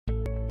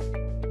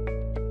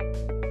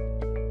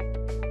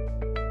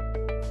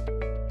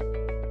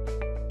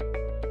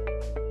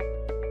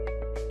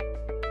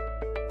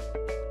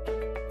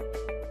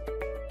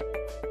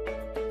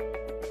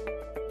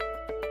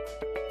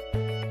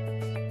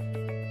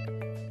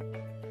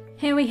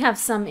Here we have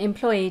some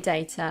employee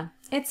data.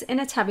 It's in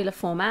a tabular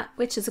format,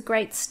 which is a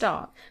great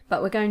start,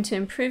 but we're going to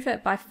improve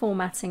it by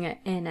formatting it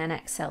in an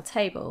Excel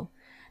table.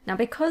 Now,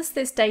 because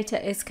this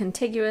data is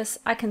contiguous,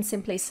 I can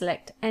simply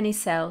select any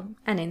cell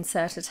and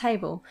insert a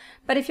table.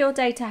 But if your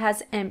data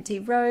has empty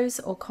rows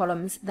or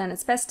columns, then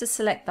it's best to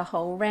select the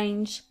whole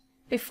range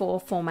before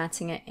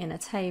formatting it in a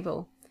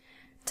table.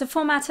 To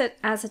format it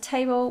as a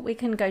table, we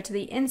can go to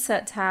the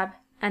Insert tab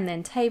and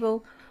then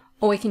Table,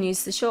 or we can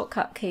use the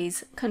shortcut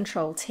keys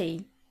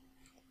Ctrl+T.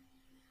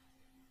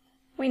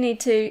 We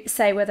need to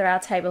say whether our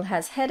table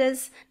has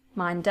headers.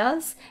 Mine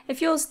does.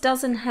 If yours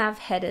doesn't have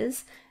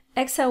headers,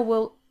 Excel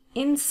will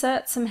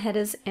insert some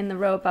headers in the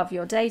row above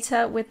your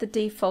data with the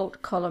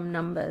default column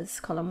numbers,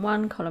 column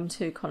 1, column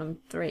 2, column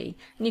 3,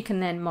 and you can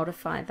then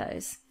modify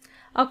those.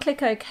 I'll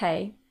click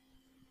OK,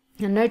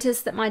 and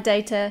notice that my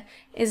data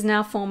is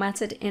now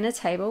formatted in a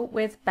table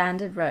with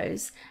banded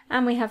rows,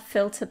 and we have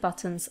filter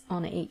buttons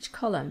on each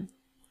column.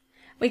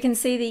 We can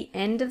see the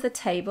end of the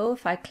table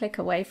if I click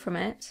away from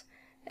it.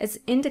 It's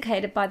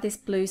indicated by this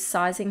blue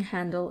sizing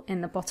handle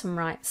in the bottom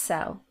right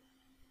cell.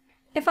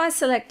 If I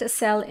select a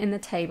cell in the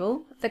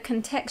table, the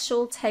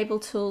Contextual Table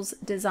Tools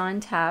Design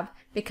tab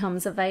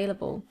becomes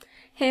available.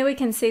 Here we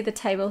can see the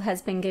table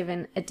has been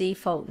given a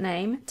default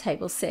name,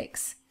 Table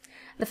 6.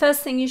 The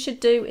first thing you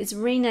should do is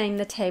rename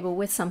the table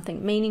with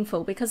something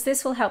meaningful, because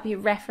this will help you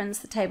reference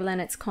the table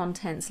and its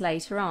contents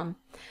later on.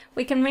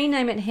 We can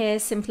rename it here,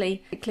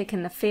 simply click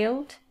in the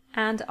field,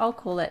 and I'll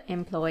call it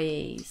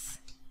Employees.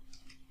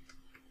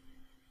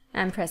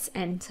 And press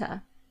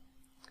Enter.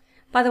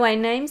 By the way,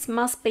 names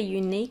must be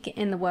unique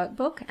in the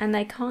workbook and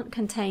they can't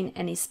contain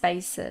any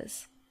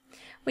spaces.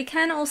 We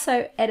can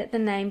also edit the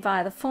name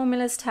via the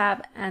Formulas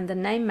tab and the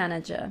Name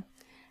Manager.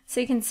 So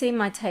you can see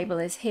my table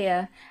is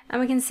here, and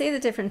we can see the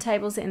different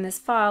tables in this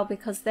file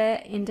because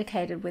they're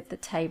indicated with the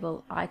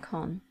table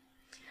icon.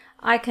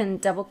 I can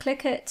double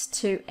click it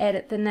to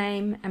edit the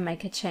name and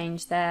make a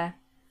change there,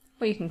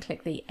 or you can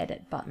click the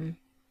Edit button.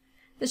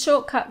 The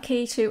shortcut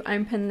key to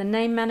open the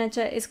Name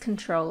Manager is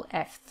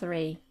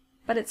Ctrl+F3,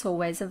 but it's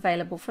always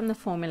available from the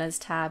Formulas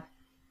tab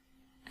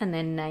and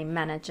then Name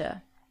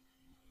Manager.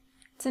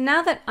 So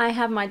now that I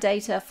have my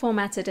data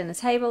formatted in a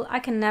table, I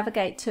can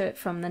navigate to it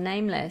from the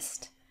name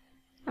list.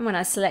 And when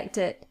I select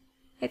it,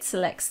 it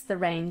selects the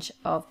range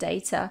of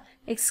data,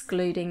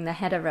 excluding the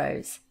header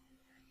rows.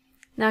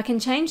 Now I can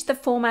change the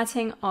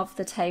formatting of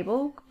the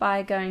table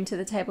by going to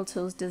the Table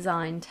Tools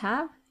Design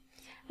tab.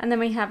 And then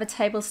we have a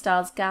Table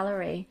Styles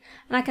gallery,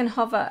 and I can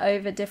hover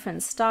over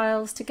different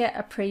styles to get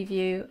a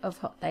preview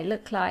of what they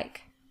look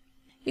like.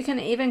 You can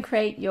even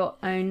create your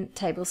own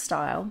table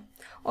style,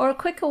 or a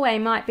quicker way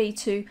might be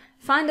to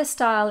find a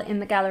style in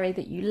the gallery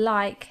that you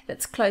like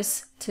that's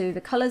close to the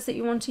colors that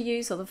you want to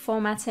use or the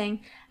formatting,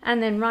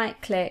 and then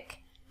right click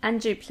and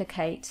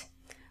duplicate.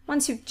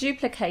 Once you've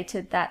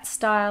duplicated that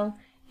style,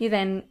 you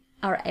then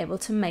are able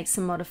to make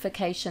some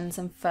modifications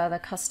and further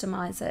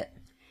customize it.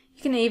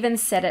 You can even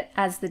set it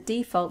as the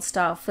default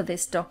style for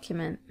this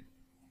document.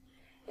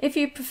 If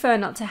you prefer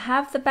not to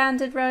have the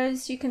banded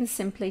rows, you can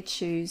simply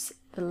choose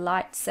the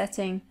light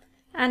setting,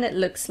 and it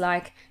looks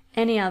like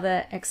any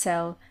other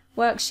Excel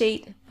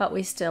worksheet, but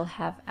we still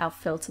have our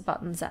filter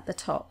buttons at the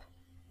top.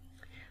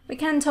 We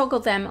can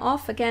toggle them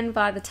off again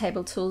via the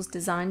Table Tools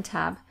Design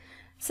tab.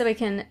 So we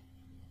can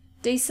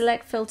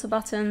deselect filter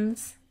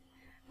buttons,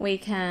 we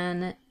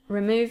can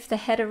remove the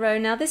header row.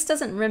 Now this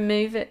doesn't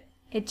remove it,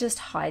 it just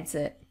hides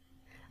it.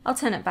 I'll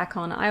turn it back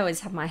on. I always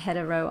have my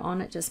header row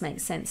on, it just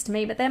makes sense to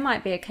me, but there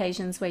might be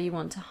occasions where you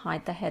want to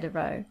hide the header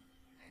row.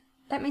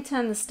 Let me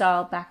turn the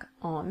style back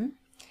on,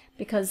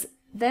 because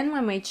then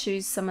when we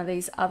choose some of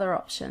these other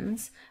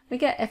options, we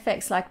get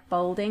effects like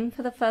bolding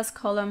for the first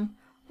column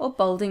or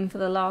bolding for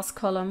the last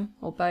column,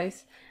 or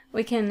both.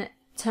 We can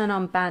turn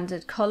on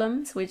banded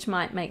columns, which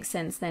might make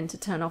sense then to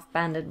turn off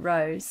banded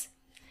rows.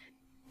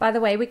 By the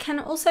way, we can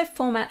also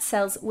format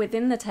cells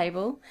within the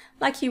table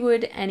like you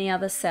would any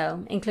other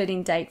cell,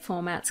 including date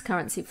formats,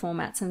 currency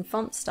formats, and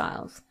font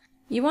styles.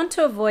 You want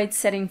to avoid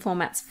setting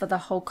formats for the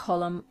whole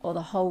column or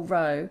the whole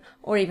row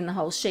or even the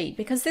whole sheet,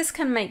 because this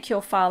can make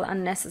your file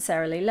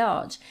unnecessarily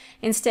large.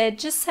 Instead,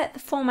 just set the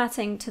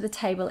formatting to the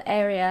table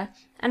area,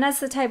 and as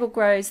the table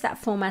grows, that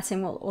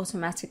formatting will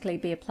automatically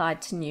be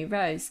applied to new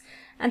rows.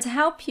 And to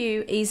help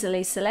you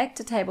easily select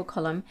a table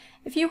column,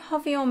 if you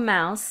hover your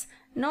mouse,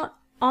 not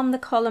on the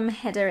column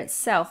header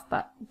itself,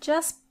 but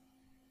just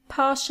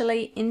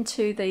partially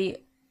into the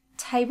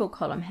table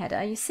column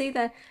header, you see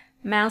the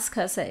mouse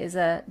cursor is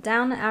a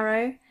down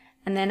arrow,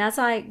 and then as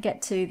I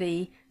get to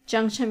the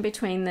junction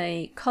between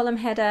the column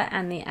header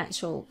and the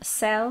actual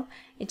cell,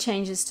 it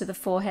changes to the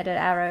four-headed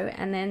arrow,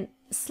 and then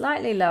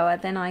slightly lower,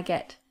 then I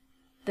get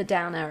the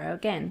down arrow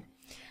again.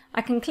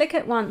 I can click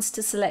it once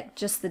to select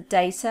just the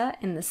data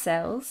in the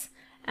cells,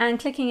 and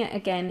clicking it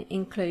again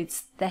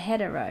includes the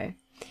header row.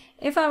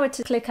 If I were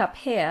to click up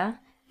here,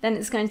 then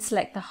it's going to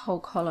select the whole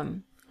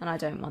column, and I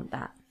don't want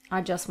that.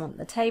 I just want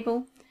the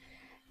table.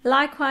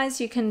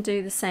 Likewise, you can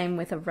do the same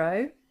with a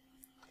row,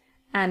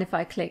 and if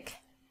I click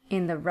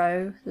in the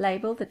row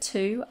label, the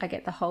 2, I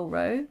get the whole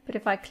row, but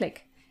if I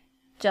click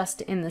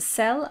just in the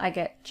cell, I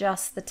get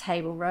just the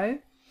table row,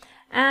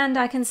 and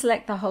I can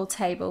select the whole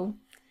table,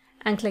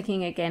 and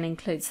clicking again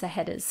includes the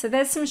headers. So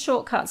there's some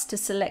shortcuts to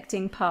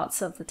selecting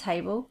parts of the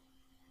table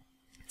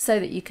so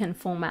that you can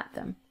format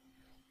them.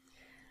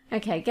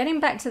 Okay, getting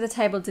back to the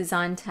Table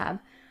Design tab,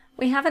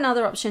 we have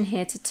another option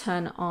here to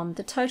turn on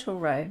the total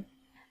row,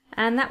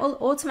 and that will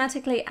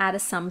automatically add a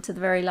sum to the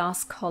very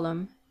last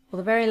column, or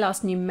the very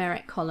last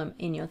numeric column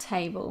in your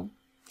table.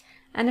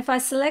 And if I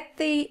select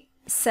the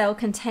cell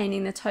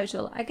containing the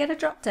total, I get a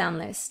drop-down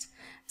list.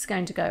 It's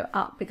going to go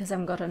up because I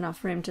haven't got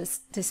enough room to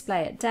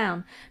display it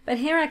down. But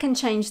here I can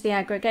change the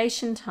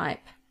aggregation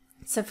type.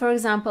 So for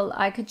example,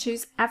 I could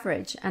choose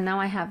average, and now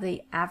I have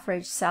the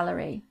average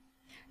salary.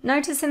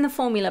 Notice in the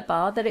formula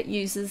bar that it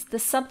uses the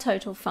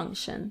subtotal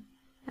function.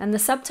 And the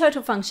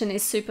subtotal function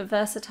is super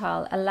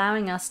versatile,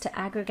 allowing us to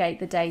aggregate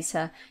the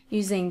data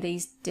using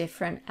these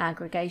different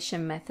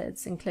aggregation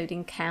methods,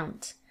 including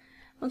count.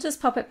 We'll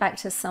just pop it back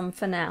to sum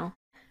for now.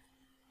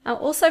 Now,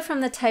 also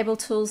from the Table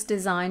Tools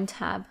Design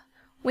tab,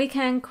 we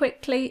can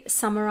quickly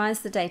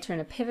summarize the data in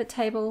a pivot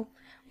table.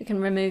 We can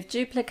remove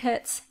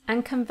duplicates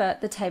and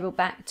convert the table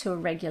back to a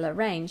regular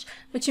range,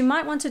 which you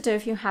might want to do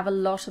if you have a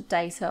lot of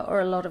data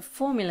or a lot of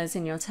formulas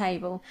in your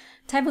table.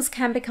 Tables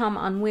can become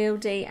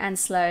unwieldy and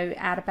slow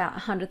at about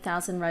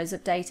 100,000 rows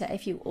of data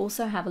if you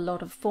also have a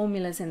lot of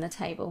formulas in the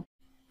table.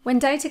 When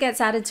data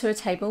gets added to a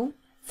table,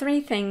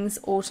 3 things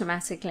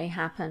automatically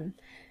happen.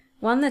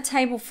 1, the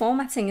table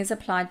formatting is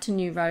applied to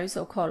new rows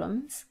or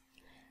columns.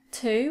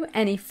 2,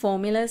 any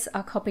formulas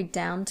are copied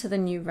down to the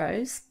new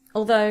rows,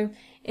 although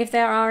if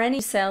there are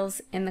any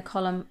cells in the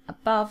column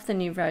above the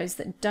new rows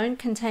that don't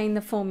contain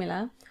the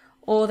formula,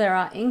 or there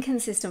are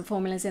inconsistent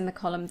formulas in the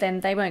column, then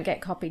they won't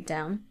get copied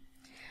down.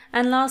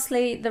 And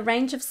lastly, the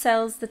range of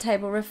cells the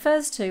table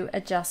refers to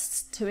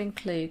adjusts to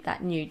include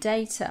that new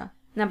data.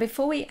 Now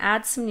before we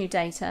add some new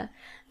data,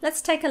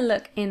 let's take a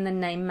look in the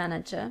Name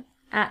Manager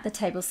at the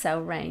table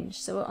cell range.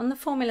 So on the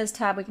Formulas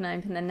tab, we can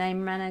open the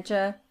Name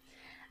Manager,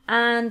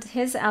 and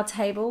here's our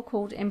table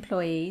called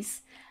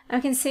Employees.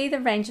 And we can see the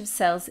range of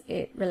cells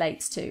it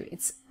relates to.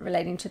 It's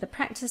relating to the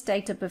practice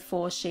data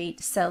before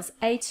sheet, cells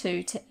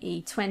A2 to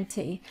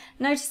E20.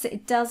 Notice that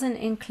it doesn't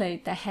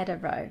include the header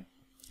row.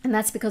 And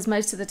that's because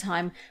most of the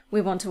time we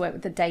want to work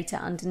with the data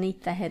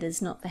underneath the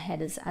headers, not the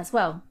headers as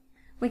well.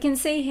 We can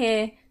see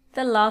here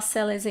the last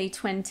cell is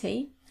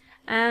E20,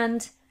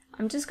 and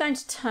I'm just going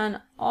to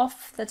turn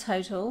off the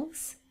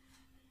totals,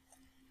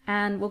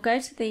 and we'll go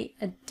to the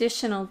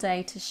additional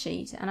data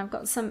sheet, and I've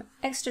got some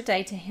extra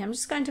data here. I'm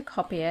just going to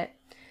copy it,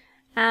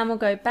 and we'll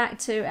go back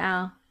to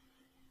our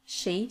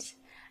sheet,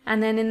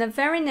 and then in the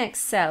very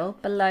next cell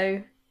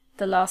below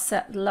the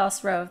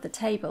last row of the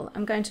table,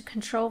 I'm going to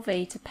Control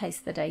V to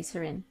paste the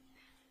data in.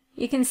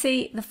 You can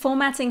see the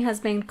formatting has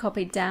been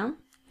copied down,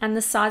 and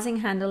the sizing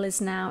handle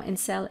is now in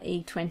cell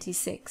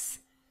E26.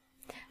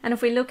 And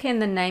if we look in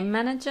the Name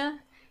Manager,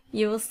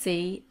 you will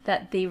see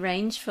that the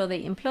range for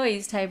the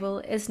Employees table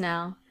is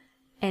now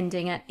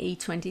ending at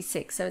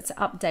E26, so it's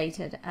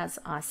updated as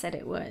I said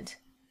it would.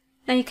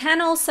 Now you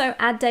can also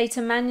add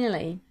data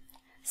manually.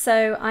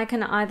 So I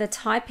can either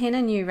type in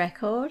a new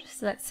record,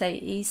 so let's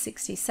say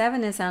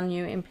E67 is our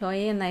new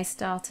employee and they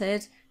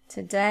started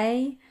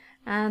today,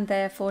 and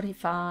they're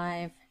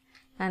 45,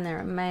 and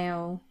they're a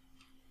male,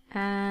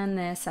 and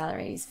their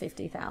salary is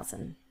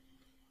 50,000.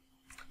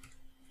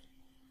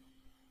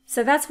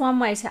 So that's one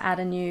way to add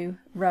a new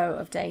row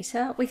of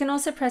data. We can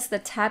also press the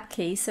Tab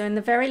key, so in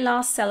the very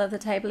last cell of the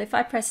table, if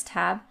I press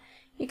Tab,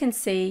 you can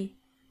see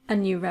a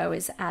new row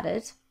is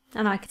added,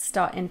 and I can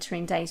start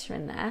entering data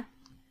in there.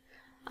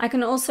 I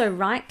can also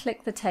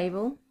right-click the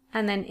table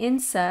and then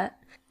Insert,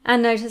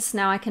 and notice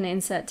now I can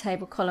insert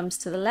table columns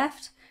to the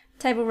left,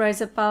 table rows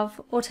above,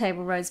 or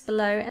table rows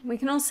below. We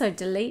can also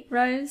delete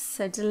rows,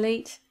 so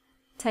delete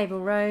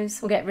table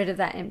rows. We'll get rid of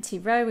that empty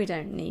row, we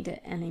don't need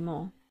it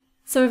anymore.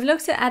 So we've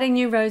looked at adding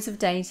new rows of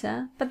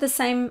data, but the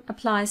same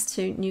applies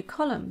to new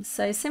columns.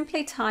 So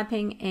simply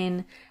typing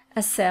in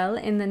a cell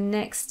in the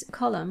next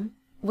column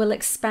will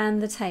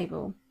expand the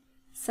table.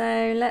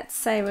 So let's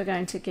say we're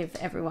going to give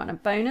everyone a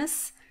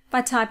bonus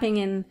by typing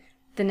in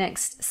the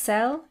next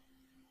cell.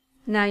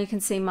 Now you can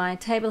see my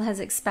table has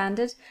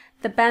expanded.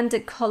 The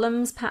banded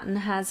columns pattern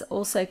has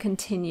also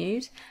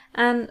continued,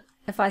 and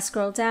if I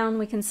scroll down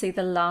we can see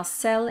the last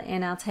cell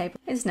in our table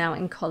is now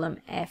in column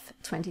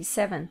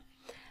F27.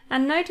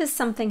 And notice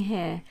something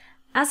here.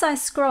 As I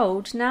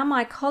scrolled, now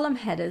my column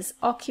headers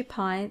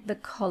occupy the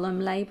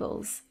column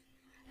labels.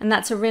 And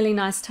that's a really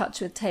nice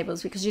touch with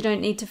tables because you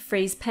don't need to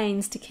freeze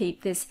panes to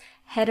keep this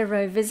header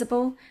row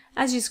visible.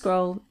 As you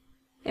scroll,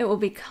 it will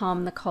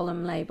become the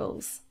column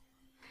labels.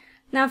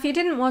 Now if you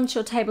didn't want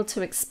your table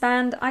to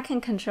expand, I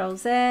can Control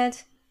Z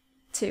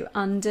to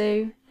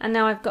undo, and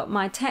now I've got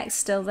my text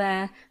still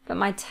there, but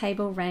my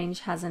table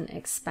range hasn't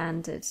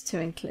expanded to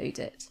include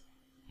it.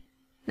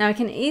 Now I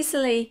can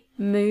easily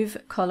move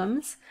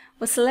columns.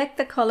 We'll select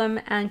the column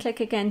and click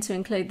again to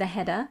include the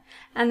header,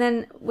 and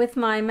then with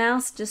my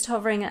mouse just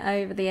hovering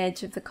over the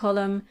edge of the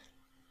column,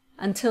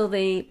 until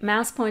the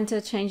mouse pointer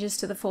changes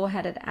to the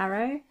four-headed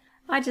arrow,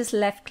 I just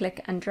left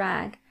click and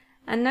drag.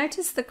 And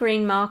notice the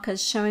green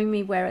markers showing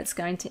me where it's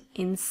going to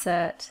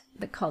insert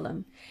the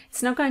column.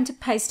 It's not going to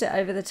paste it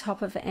over the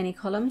top of any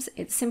columns,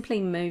 it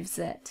simply moves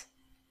it.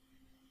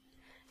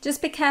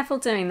 Just be careful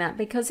doing that,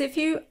 because if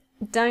you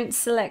don't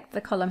select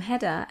the column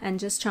header and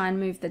just try and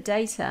move the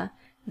data,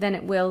 then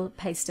it will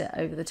paste it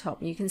over the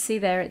top. You can see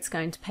there it's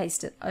going to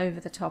paste it over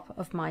the top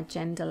of my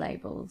gender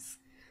labels.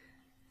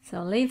 So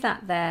I'll leave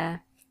that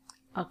there.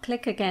 I'll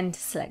click again to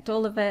select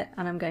all of it,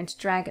 and I'm going to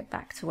drag it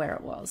back to where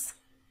it was.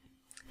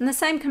 And the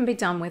same can be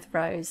done with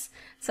rows.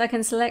 So I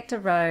can select a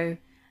row,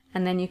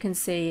 and then you can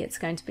see it's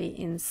going to be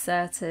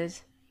inserted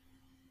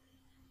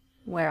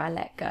where I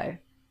let go.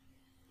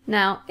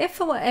 Now, if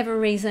for whatever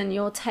reason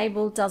your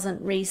table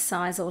doesn't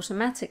resize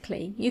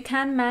automatically, you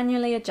can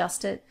manually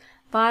adjust it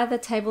via the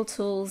Table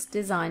Tools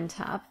Design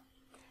tab,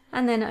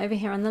 and then over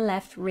here on the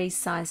left,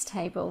 Resize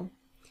Table.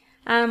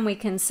 And we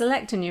can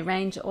select a new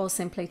range or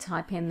simply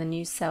type in the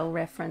new cell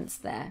reference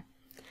there.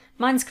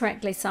 Mine's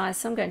correctly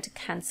sized, so I'm going to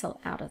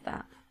cancel out of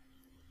that.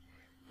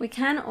 We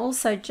can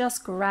also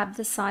just grab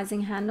the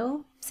sizing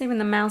handle. See, when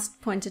the mouse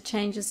pointer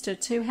changes to a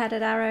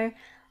two-headed arrow,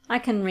 I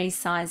can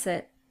resize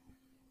it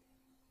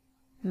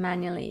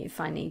manually if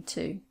I need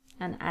to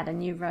and add a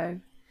new row.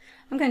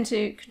 I'm going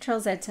to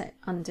Ctrl Z to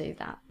undo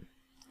that.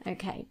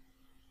 Okay.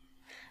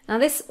 Now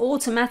this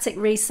automatic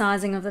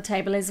resizing of the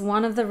table is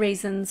one of the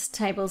reasons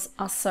tables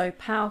are so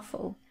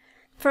powerful.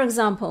 For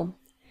example,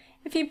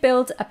 if you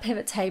build a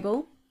pivot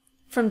table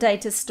from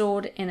data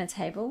stored in a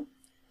table,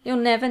 you'll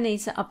never need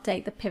to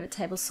update the pivot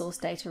table source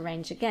data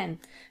range again.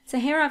 So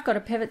here I've got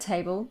a pivot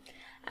table,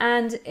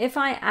 and if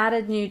I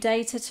added new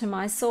data to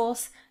my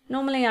source,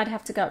 normally I'd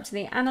have to go up to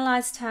the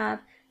Analyze tab,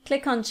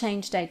 click on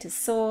Change Data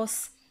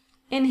Source.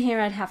 In here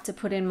I'd have to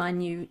put in my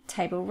new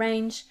table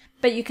range,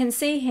 but you can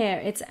see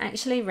here it's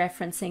actually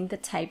referencing the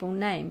table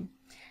name.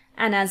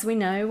 And as we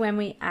know, when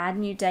we add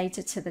new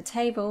data to the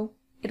table,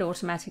 it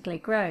automatically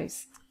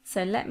grows.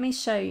 So let me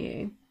show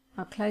you.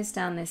 I'll close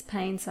down this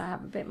pane so I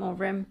have a bit more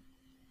room.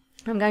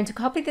 I'm going to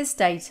copy this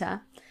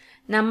data.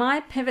 Now my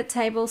pivot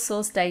table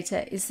source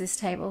data is this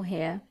table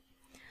here.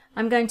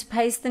 I'm going to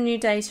paste the new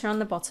data on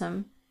the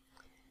bottom.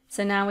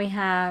 So now we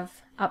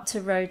have up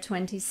to row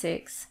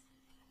 26.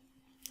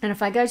 And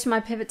if I go to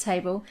my pivot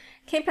table,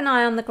 keep an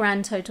eye on the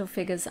grand total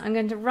figures. I'm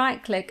going to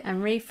right click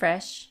and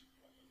refresh,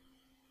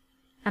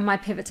 and my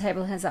pivot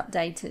table has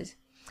updated.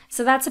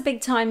 So that's a big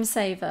time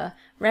saver.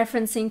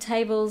 Referencing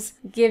tables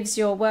gives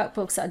your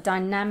workbooks a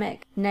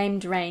dynamic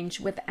named range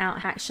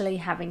without actually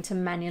having to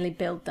manually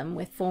build them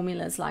with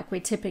formulas like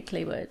we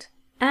typically would.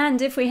 And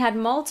if we had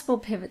multiple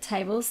pivot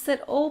tables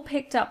that all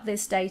picked up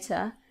this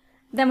data,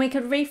 then we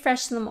could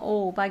refresh them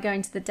all by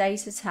going to the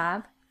Data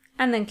tab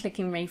and then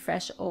clicking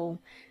Refresh All.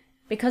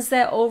 Because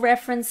they're all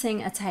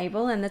referencing a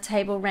table and the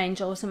table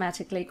range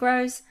automatically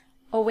grows,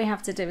 all we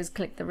have to do is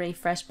click the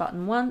refresh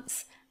button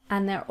once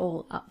and they're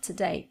all up to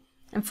date.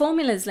 And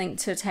formulas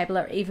linked to a table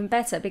are even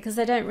better because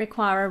they don't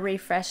require a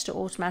refresh to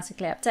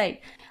automatically update.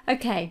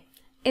 Okay,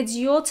 it's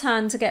your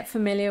turn to get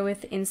familiar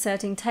with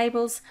inserting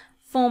tables,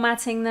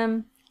 formatting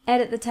them,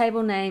 edit the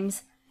table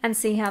names, and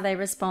see how they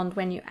respond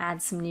when you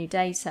add some new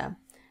data.